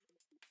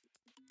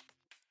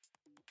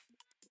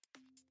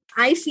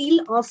I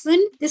feel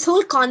often this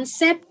whole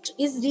concept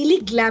is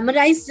really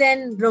glamorized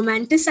and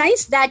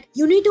romanticized, that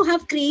you need to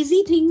have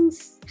crazy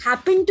things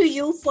happen to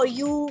you for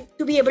you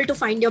to be able to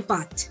find your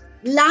path.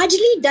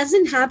 Largely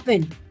doesn't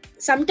happen.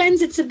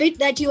 Sometimes it's a bit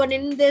that you are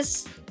in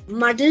this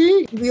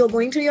muddle, you're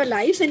going through your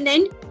life, and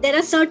then there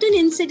are certain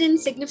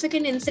incidents,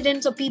 significant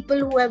incidents, or people,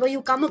 whoever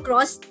you come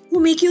across, who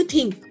make you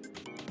think.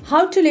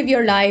 How to live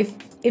your life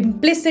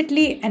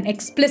implicitly and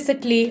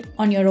explicitly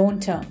on your own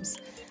terms.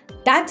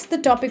 That's the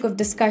topic of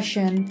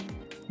discussion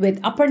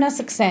with Aparna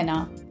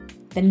Saxena,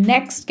 the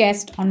next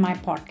guest on my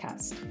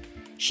podcast.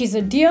 She's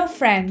a dear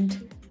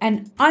friend,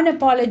 an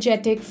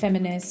unapologetic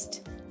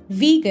feminist,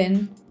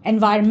 vegan,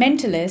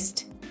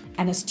 environmentalist,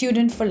 and a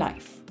student for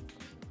life.